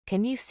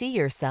Can you see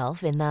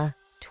yourself in the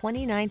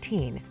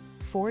 2019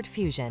 Ford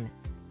Fusion?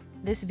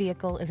 This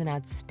vehicle is an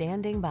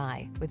outstanding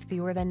buy with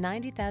fewer than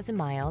 90,000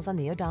 miles on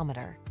the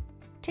odometer.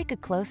 Take a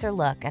closer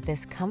look at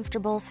this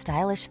comfortable,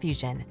 stylish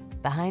Fusion.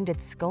 Behind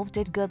its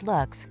sculpted good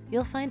looks,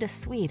 you'll find a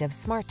suite of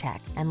smart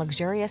tech and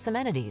luxurious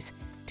amenities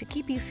to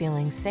keep you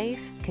feeling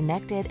safe,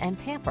 connected, and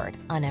pampered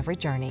on every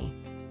journey.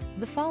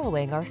 The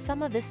following are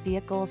some of this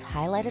vehicle's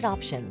highlighted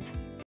options: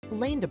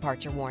 lane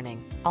departure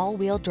warning,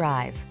 all-wheel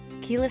drive,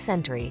 keyless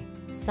entry,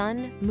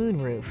 sun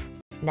moonroof,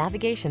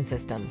 navigation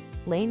system,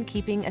 lane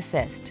keeping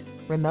assist,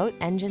 remote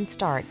engine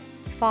start,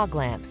 fog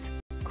lamps,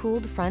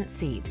 cooled front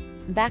seat,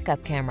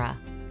 backup camera.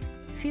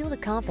 Feel the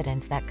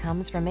confidence that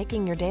comes from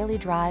making your daily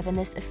drive in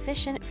this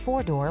efficient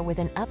four-door with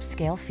an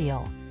upscale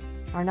feel.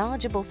 Our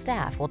knowledgeable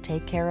staff will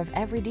take care of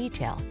every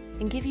detail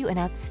and give you an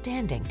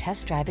outstanding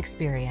test drive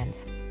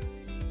experience.